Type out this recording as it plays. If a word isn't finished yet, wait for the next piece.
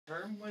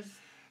term was...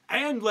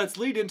 And let's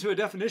lead into a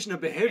definition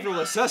of behavioral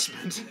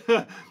assessment,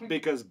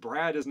 because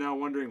Brad is now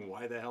wondering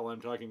why the hell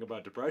I'm talking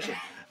about depression.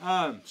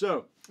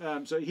 So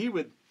he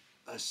would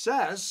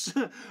assess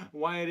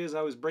why it is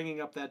I was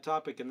bringing up that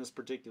topic in this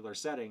particular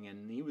setting,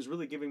 and he was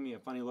really giving me a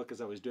funny look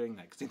as I was doing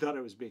that, because he thought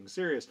I was being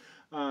serious.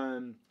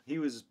 He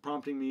was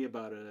prompting me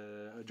about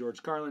a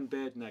George Carlin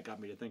bit, and that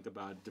got me to think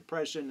about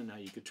depression and how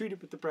you could treat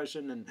it with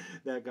depression, and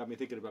that got me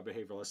thinking about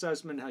behavioral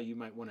assessment, how you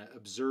might want to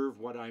observe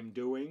what I'm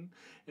doing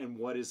and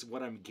what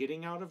I'm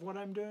getting out of what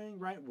I'm doing,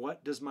 right?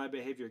 What does my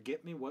behavior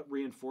get me? What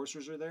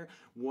reinforcers are there?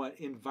 What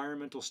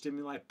environmental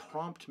stimuli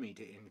prompt me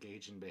to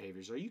engage in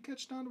behaviors? Are you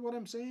catching on to what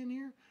I'm saying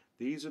here?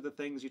 These are the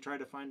things you try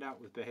to find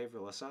out with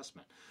behavioral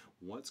assessment.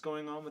 What's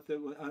going on with it?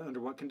 Under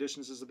what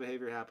conditions does the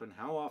behavior happen?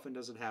 How often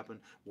does it happen?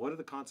 What are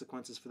the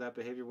consequences for that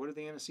behavior? What are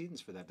the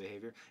antecedents for that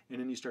behavior? And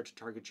then you start to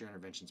target your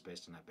interventions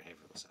based on that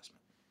behavioral assessment.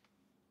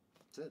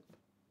 That's it.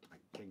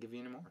 I can't give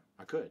you any more.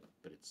 I could,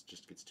 but it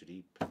just gets too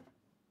deep. And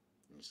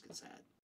you just get sad.